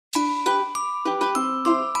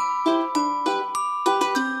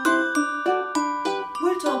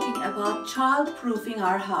child-proofing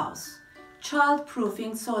our house.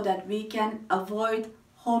 Child-proofing so that we can avoid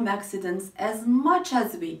home accidents as much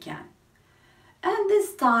as we can. And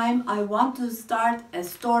this time I want to start a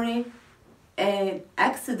story, an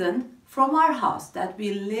accident from our house that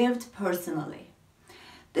we lived personally.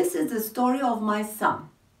 This is the story of my son.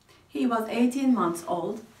 He was 18 months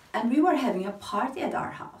old and we were having a party at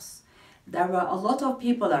our house. There were a lot of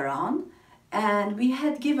people around and we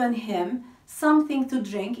had given him something to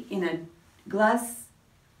drink in a glass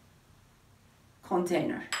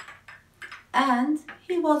container. And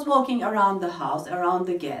he was walking around the house, around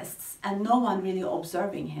the guests, and no one really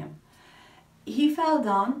observing him. He fell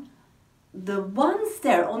down the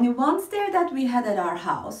only one stair that we had at our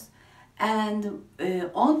house, and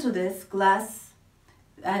onto this glass,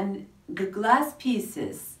 and the glass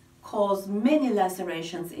pieces caused many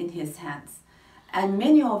lacerations in his hands, and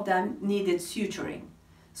many of them needed suturing.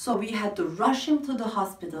 So we had to rush him to the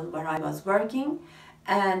hospital where I was working,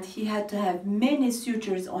 and he had to have many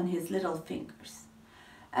sutures on his little fingers.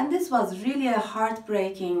 And this was really a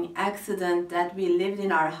heartbreaking accident that we lived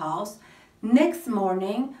in our house. Next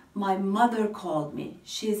morning, my mother called me.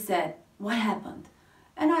 She said, "What happened?"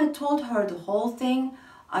 And I told her the whole thing.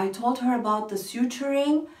 I told her about the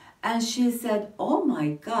suturing, and she said, "Oh my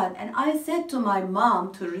God." And I said to my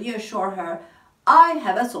mom to reassure her, "I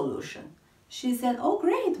have a solution." She said, "Oh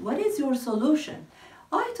great, what is your solution?"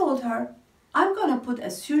 I told her, "I'm gonna put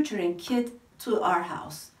a suturing kit to our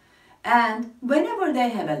house. And whenever they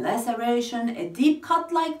have a laceration, a deep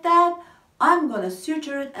cut like that, I'm gonna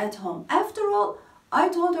suture it at home." After all, I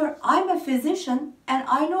told her, I'm a physician and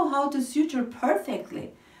I know how to suture perfectly.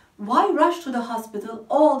 Why rush to the hospital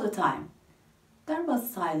all the time? There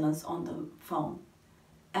was silence on the phone.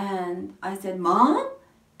 And I said, "Mom?"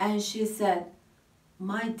 And she said,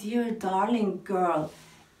 "My dear darling girl,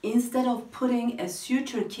 instead of putting a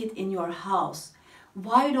suture kit in your house,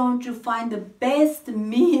 why don't you find the best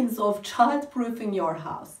means of child-proofing your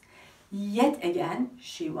house?" Yet again,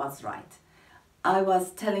 she was right. I was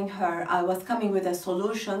telling her I was coming with a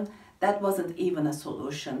solution that wasn't even a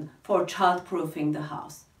solution for child-proofing the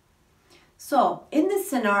house. So in this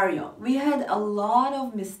scenario, we had a lot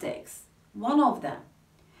of mistakes. One of them,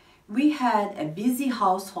 we had a busy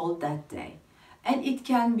household that day. And it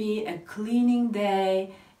can be a cleaning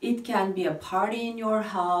day, it can be a party in your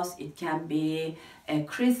house, it can be a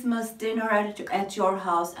Christmas dinner at your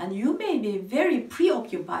house, and you may be very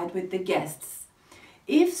preoccupied with the guests.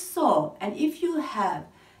 If so, and if you have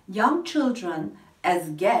young children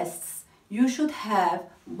as guests, you should have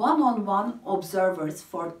one-on-one observers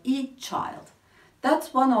for each child.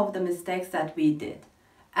 That's one of the mistakes that we did.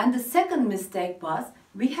 And the second mistake was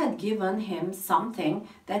we had given him something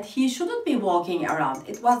that he shouldn't be walking around.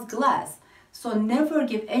 It was glass. So never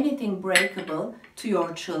give anything breakable to your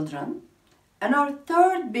children. And our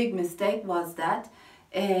third big mistake was that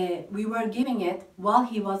we were giving it while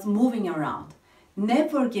he was moving around.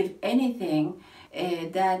 Never give anything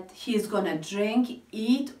that he's gonna drink,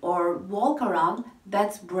 eat, or walk around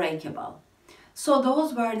that's breakable. So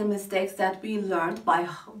those were the mistakes that we learned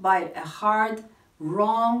by a hard,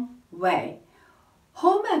 wrong way.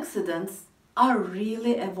 Home accidents are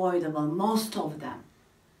really avoidable, most of them.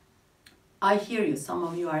 I hear you, some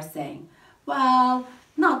of you are saying, "Well,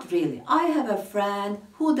 not really. I have a friend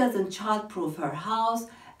who doesn't child-proof her house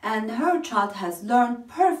and her child has learned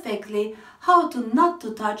perfectly how to not to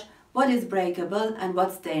touch what is breakable and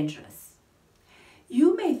what's dangerous." You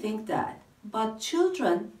may think that, but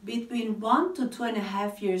children between 1 to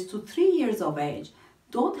 2.5 years to 3 years of age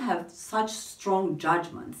don't have such strong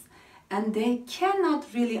judgments, and they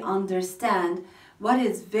cannot really understand what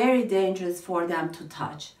is very dangerous for them to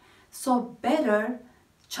touch. So better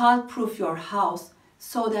child-proof your house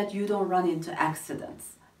so that you don't run into accidents.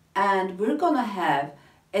 And we're gonna have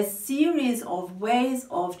a series of ways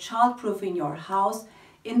of child-proofing your house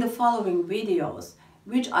in the following videos,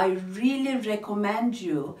 which I really recommend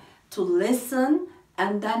you to listen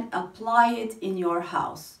and then apply it in your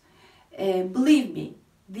house. Believe me,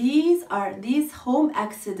 these home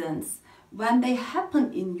accidents, when they happen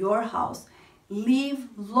in your house, leave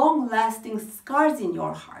long-lasting scars in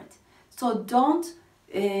your heart. So don't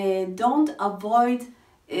avoid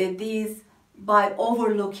these by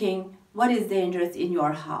overlooking what is dangerous in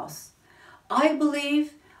your house. I believe,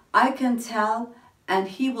 I can tell, and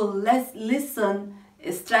he will listen.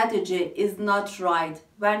 A strategy is not right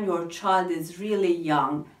when your child is really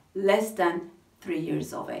young, less than 3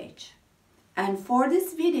 years of age. And for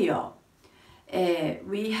this video,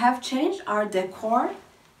 we have changed our decor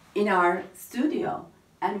in our studio,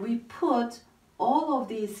 and we put all of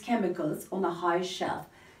these chemicals on a high shelf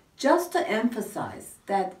just to emphasize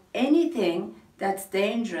that anything that's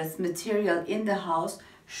dangerous material in the house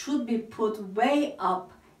should be put way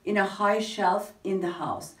up in a high shelf in the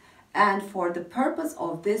house. And for the purpose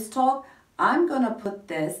of this talk, I'm gonna put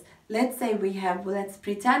this, let's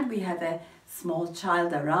pretend we have a small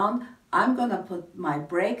child around. I'm gonna put my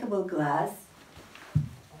breakable glass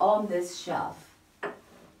on this shelf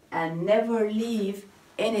and never leave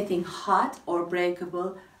anything hot or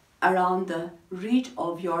breakable around the reach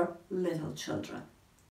of your little children.